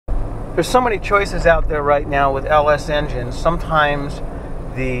There's so many choices out there right now with LS engines. Sometimes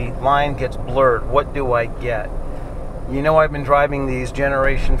the line gets blurred. What do I get? You know, I've been driving these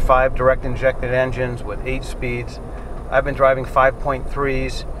Generation 5 direct injected engines with 8 speeds. I've been driving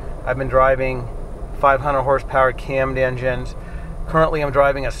 5.3s. I've been driving 500 horsepower cammed engines. Currently I'm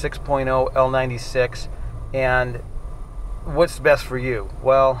driving a 6.0 L96. And what's best for you?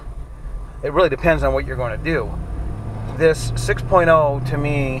 Well, it really depends on what you're going to do. This 6.0 to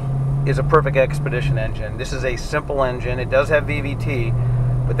me is a perfect expedition engine. This is a simple engine. It does have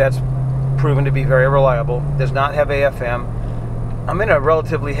VVT, but that's proven to be very reliable. It does not have AFM. I'm in a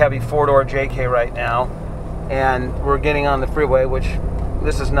relatively heavy 4-door JK right now, and we're getting on the freeway, which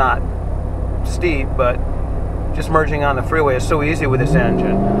this is not steep, but just merging on the freeway is so easy with this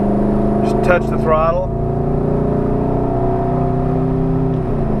engine. Just touch the throttle,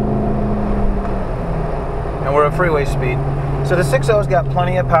 and we're at freeway speed. So the 6.0's got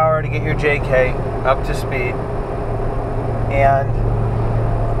plenty of power to get your JK up to speed, and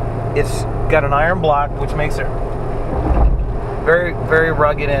it's got an iron block, which makes it very, very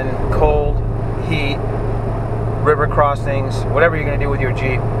rugged in cold, heat, river crossings, whatever you're going to do with your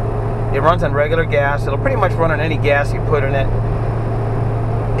Jeep. It runs on regular gas. It'll pretty much run on any gas you put in it.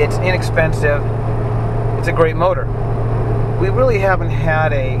 It's inexpensive. It's a great motor. We really haven't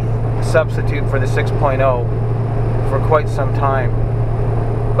had a substitute for the 6.0 for quite some time,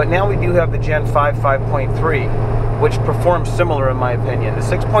 but now we do have the Gen 5 5.3, which performs similar in my opinion. The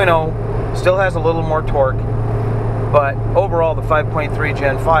 6.0 still has a little more torque, but overall the 5.3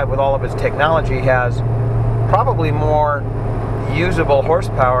 Gen 5 with all of its technology has probably more usable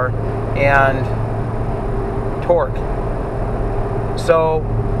horsepower and torque. So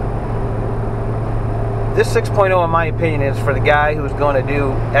this 6.0 in my opinion is for the guy who's going to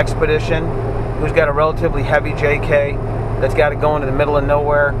do expedition, who's got a relatively heavy JK that's got to go into the middle of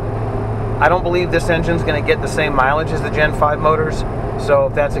nowhere. I don't believe this engine's going to get the same mileage as the Gen 5 motors, so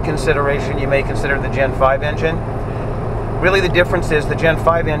if that's a consideration, you may consider the Gen 5 engine. Really the difference is the Gen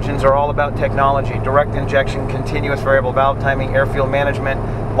 5 engines are all about technology, direct injection, continuous variable valve timing, air fuel management,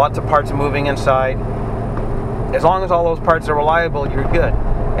 lots of parts moving inside. As long as all those parts are reliable, you're good.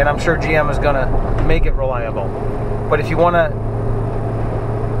 And I'm sure GM is going to make it reliable. But if you want to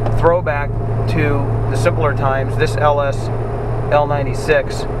throw back to the simpler times, this LS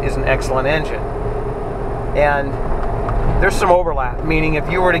L96 is an excellent engine. And there's some overlap, meaning if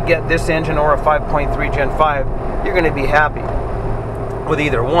you were to get this engine or a 5.3 Gen 5, you're going to be happy with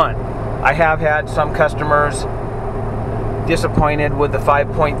either one. I have had some customers disappointed with the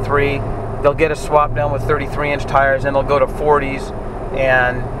 5.3. They'll get a swap down with 33-inch tires and they'll go to 40s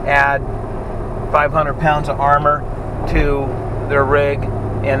and add 500 pounds of armor to their rig,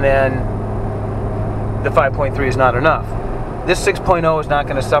 and then the 5.3 is not enough. This 6.0 is not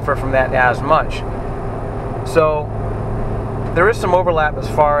going to suffer from that as much. So there is some overlap as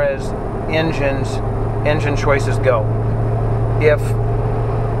far as engine choices go. If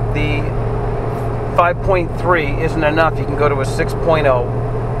the 5.3 isn't enough, you can go to a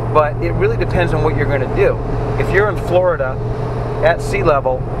 6.0, but it really depends on what you're going to do. If you're in Florida at sea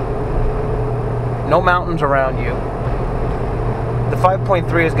level, no mountains around you, the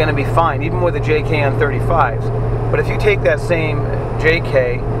 5.3 is going to be fine, even with a JK on 35s. But if you take that same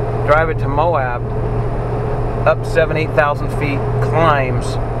JK, drive it to Moab, up 7,000-8,000 feet, climbs,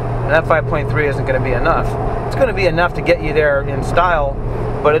 and that 5.3 isn't going to be enough. It's going to be enough to get you there in style,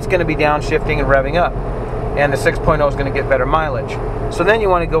 but it's going to be downshifting and revving up. And the 6.0 is going to get better mileage. So then you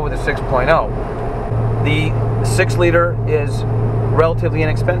want to go with the 6.0. The 6-liter is relatively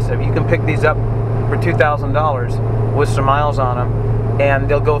inexpensive. You can pick these up for $2,000 with some miles on them, and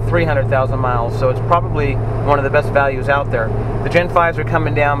they'll go 300,000 miles, so it's probably one of the best values out there. The Gen 5s are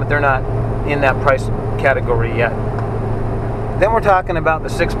coming down, but they're not in that price category yet. Then we're talking about the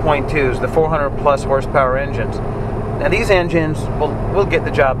 6.2s, the 400 plus horsepower engines. Now these engines will get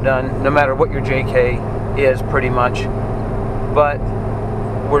the job done no matter what your JK is pretty much, but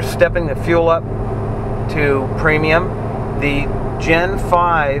we're stepping the fuel up to premium. The Gen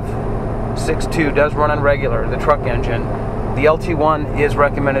 5 6.2 does run on regular, the truck engine. The LT1 is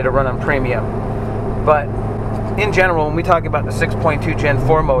recommended to run on premium. But in general, when we talk about the 6.2 Gen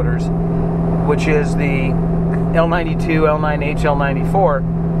 4 motors, which is the L92, L9H,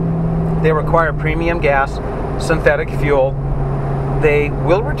 L94, they require premium gas, synthetic fuel. They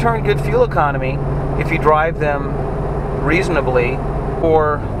will return good fuel economy if you drive them reasonably,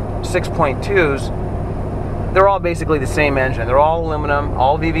 or 6.2s. They're all basically the same engine. They're all aluminum,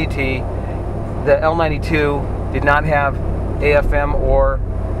 all VVT. The L92 did not have AFM or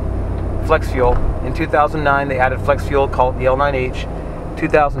flex fuel. In 2009, they added flex fuel called the L9H.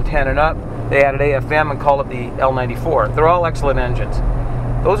 2010 and up, they added AFM and called it the L94. They're all excellent engines.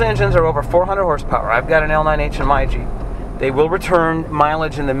 Those engines are over 400 horsepower. I've got an L9H in my Jeep. They will return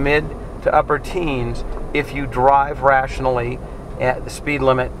mileage in the mid to upper teens if you drive rationally at the speed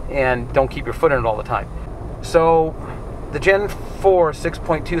limit and don't keep your foot in it all the time. So the Gen 4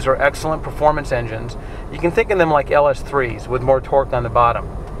 6.2s are excellent performance engines. You can think of them like LS3s with more torque on the bottom.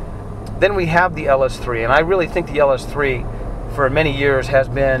 Then we have the LS3, and I really think the LS3 for many years has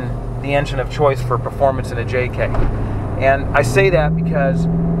been the engine of choice for performance in a JK. And I say that because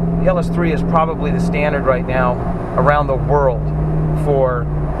the LS3 is probably the standard right now around the world for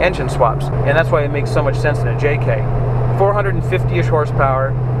engine swaps, and that's why it makes so much sense in a JK. 450-ish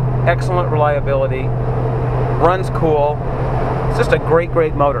horsepower, excellent reliability, runs cool. It's just a great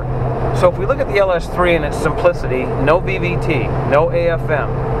motor. So if we look at the LS3 and its simplicity, no VVT, no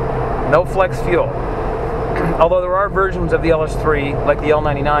AFM, no flex fuel. Although there are versions of the LS3, like the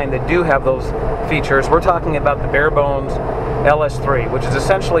L99, that do have those features, we're talking about the bare bones LS3, which is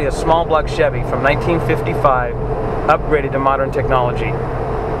essentially a small block Chevy from 1955, upgraded to modern technology.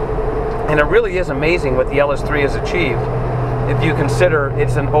 And it really is amazing what the LS3 has achieved if you consider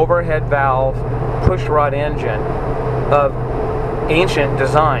it's an overhead valve pushrod engine of ancient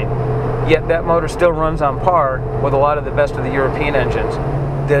design, yet that motor still runs on par with a lot of the best of the European engines.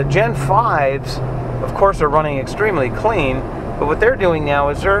 The Gen 5s, of course, are running extremely clean, but what they're doing now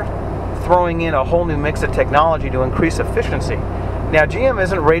is they're throwing in a whole new mix of technology to increase efficiency. Now, GM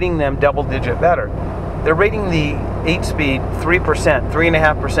isn't rating them double-digit better. They're rating the 8-speed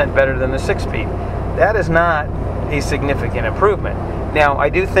 3.5% better than the 6-speed. That is not a significant improvement. Now, I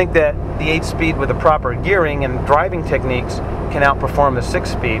do think that the 8-speed with the proper gearing and driving techniques can outperform the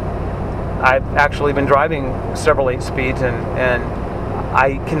 6-speed. I've actually been driving several 8-speeds, and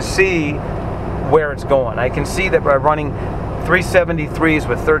I can see where it's going. I can see that by running 373s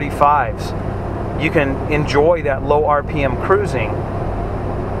with 35s, you can enjoy that low RPM cruising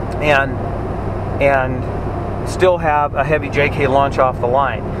and still have a heavy JK launch off the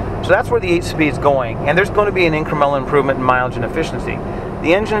line. So that's where the 8-speed's going, and there's going to be an incremental improvement in mileage and efficiency.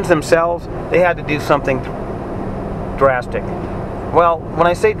 The engines themselves, they had to do something drastic. Well, when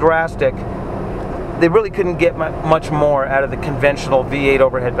I say drastic, they really couldn't get much more out of the conventional V8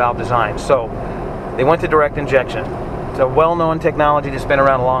 overhead valve design. So they went to direct injection. It's a well-known technology that's been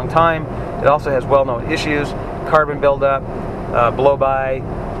around a long time. It also has well-known issues: carbon buildup, blow-by,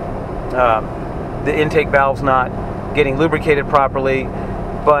 the intake valve's not getting lubricated properly.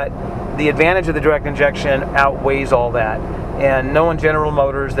 But the advantage of the direct injection outweighs all that. And knowing General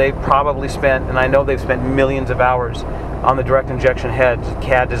Motors, they've probably spent, and I know they've spent millions of hours on the direct injection heads,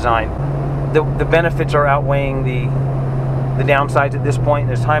 CAD design. The benefits are outweighing the downsides at this point,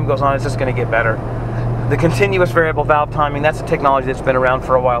 and as time goes on, it's just going to get better. The continuous variable valve timing, that's a technology that's been around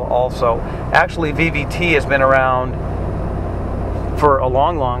for a while also. Actually, VVT has been around for a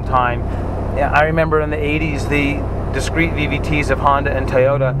long time. I remember in the 80s, the discrete VVTs of Honda and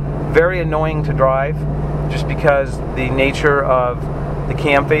Toyota, very annoying to drive just because the nature of the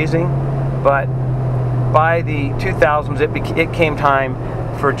cam phasing. But by the 2000s, it came time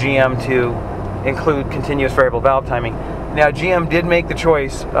for GM to include continuous variable valve timing. Now, GM did make the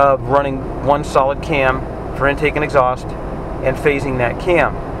choice of running one solid cam for intake and exhaust and phasing that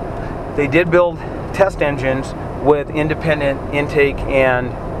cam. They did build test engines with independent intake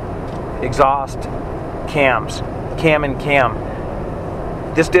and exhaust cams, cam and cam.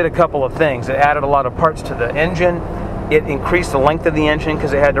 This did a couple of things. It added a lot of parts to the engine. It increased the length of the engine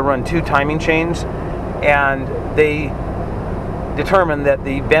because it had to run 2 timing chains, and they determined that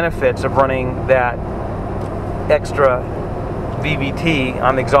the benefits of running that extra VVT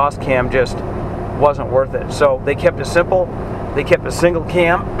on the exhaust cam just wasn't worth it. So they kept it simple. They kept a single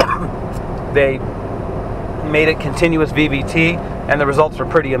cam. They made it continuous VVT, and the results are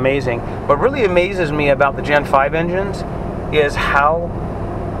pretty amazing. What really amazes me about the Gen 5 engines is how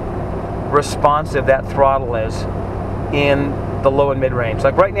responsive that throttle is in the low and mid range.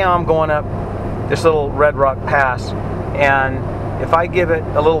 Like right now I'm going up this little Red Rock Pass, and if I give it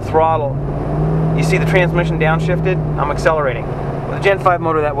a little throttle, you see the transmission downshifted? I'm accelerating. With the Gen 5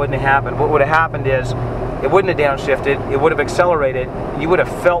 motor, that wouldn't have happened. What would have happened is it wouldn't have downshifted, it would have accelerated, and you would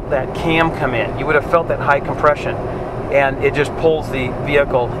have felt that cam come in. You would have felt that high compression, and it just pulls the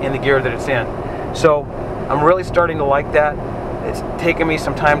vehicle in the gear that it's in. So I'm really starting to like that. It's taken me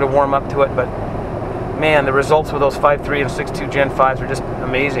some time to warm up to it, but man, the results with those 5.3 and 6.2 Gen 5s are just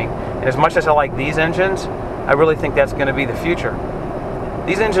amazing. And as much as I like these engines, I really think that's going to be the future.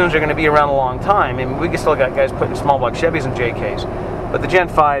 These engines are going to be around a long time, and we still got guys putting small block Chevys and JKs. But the Gen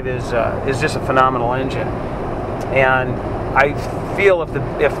 5 is just a phenomenal engine. And I feel if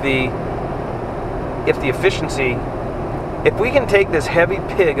the efficiency, if we can take this heavy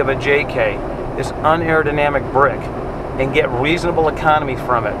pig of a JK, this unaerodynamic brick, and get reasonable economy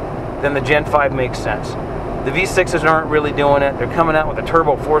from it, then the Gen 5 makes sense. The V6s aren't really doing it. They're coming out with a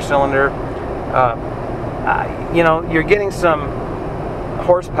turbo 4-cylinder. You know, you're getting some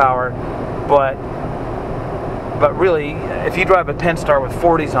horsepower, but really, if you drive a Pentastar with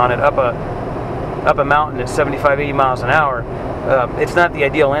 40s on it up a mountain at 75, 80 miles an hour, it's not the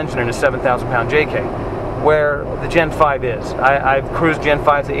ideal engine in a 7,000-pound JK, where the Gen 5 is. I've cruised Gen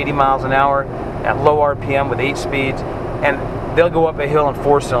 5s at 80 miles an hour at low RPM with 8 speeds, and they'll go up a hill in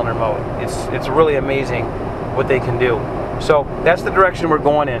 4-cylinder mode. It's really amazing what they can do. So that's the direction we're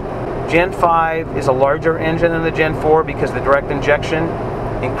going in. Gen 5 is a larger engine than the Gen 4 because the direct injection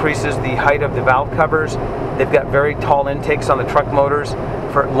increases the height of the valve covers. They've got very tall intakes on the truck motors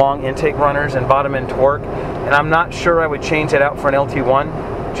for long intake runners and bottom end torque. And I'm not sure I would change that out for an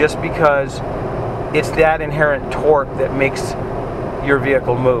LT1 just because it's that inherent torque that makes your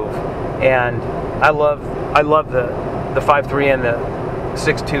vehicle move. And I love the 5.3 and the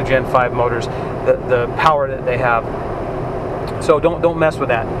 6.2 Gen 5 motors, the power that they have. So don't mess with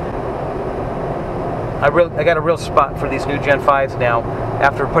that. I got a real spot for these new Gen 5s now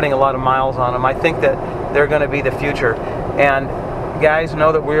after putting a lot of miles on them. I think that they're going to be the future. And guys,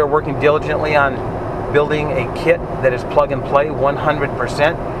 know that we are working diligently on building a kit that is plug and play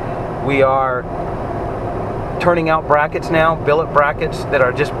 100%. We are turning out brackets now, billet brackets that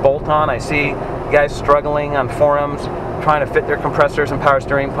are just bolt on. I see guys struggling on forums trying to fit their compressors and power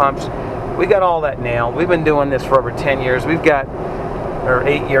steering pumps. We got all that nailed. We've been doing this for over 10 years. Or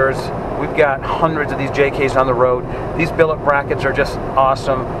 8 years. We've got hundreds of these JKs on the road. These billet brackets are just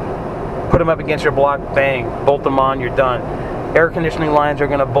awesome. Put them up against your block, bang, bolt them on, you're done. Air conditioning lines are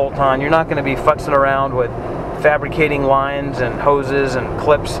going to bolt on. You're not going to be futzing around with fabricating lines and hoses and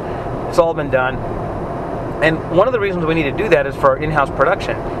clips. It's all been done. And one of the reasons we need to do that is for our in-house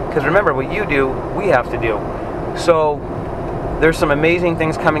production. Because remember, what you do, we have to do. So there's some amazing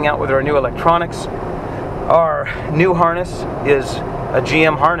things coming out with our new electronics. Our new harness is a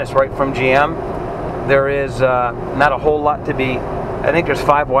GM harness right from GM. There is not a whole lot to be, I think there's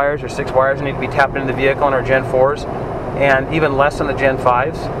 5 wires or 6 wires that need to be tapped into the vehicle in our Gen 4s, and even less in the Gen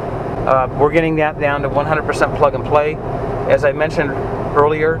 5s. We're getting that down to 100% plug and play. As I mentioned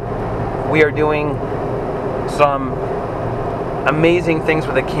earlier, we are doing some amazing things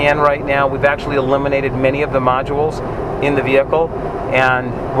with the CAN right now. We've actually eliminated many of the modules in the vehicle,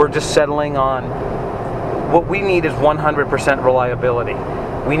 and we're just settling on what we need is 100% reliability.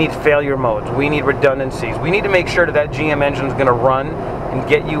 We need failure modes. We need redundancies. We need to make sure that that GM engine is going to run and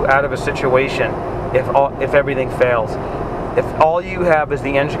get you out of a situation if everything fails. If all you have is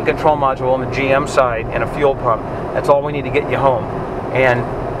the engine control module on the GM side and a fuel pump, that's all we need to get you home. And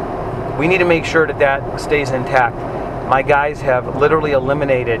we need to make sure that that stays intact. My guys have literally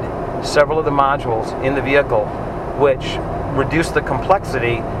eliminated several of the modules in the vehicle, which reduce the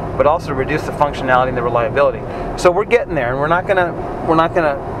complexity but also reduce the functionality and the reliability. So we're getting there, and we're not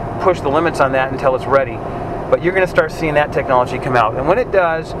gonna push the limits on that until it's ready. But you're gonna start seeing that technology come out. And when it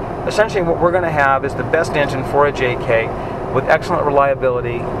does, essentially what we're gonna have is the best engine for a JK with excellent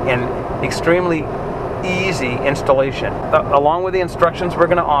reliability and extremely easy installation. Along with the instructions we're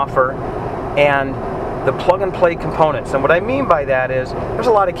gonna offer and the plug and play components. And what I mean by that is there's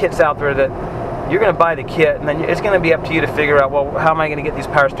a lot of kits out there that you're going to buy the kit, and then it's going to be up to you to figure out, well, how am I going to get these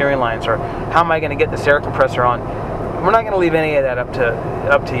power steering lines, or how am I going to get this air compressor on? We're not going to leave any of that up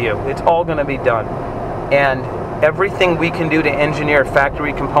to you. It's all going to be done. And everything we can do to engineer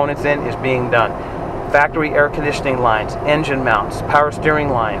factory components in is being done. Factory air conditioning lines, engine mounts, power steering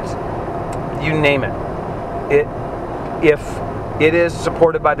lines, you name it. If it is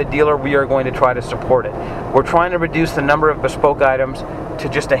supported by the dealer, we are going to try to support it. We're trying to reduce the number of bespoke items to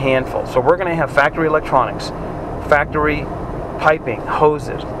just a handful. So we're going to have factory electronics, factory piping,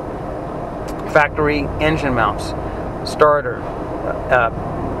 hoses, factory engine mounts, starter.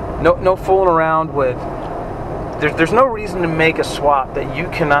 No fooling around with. There's no reason to make a swap that you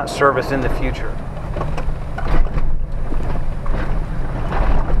cannot service in the future.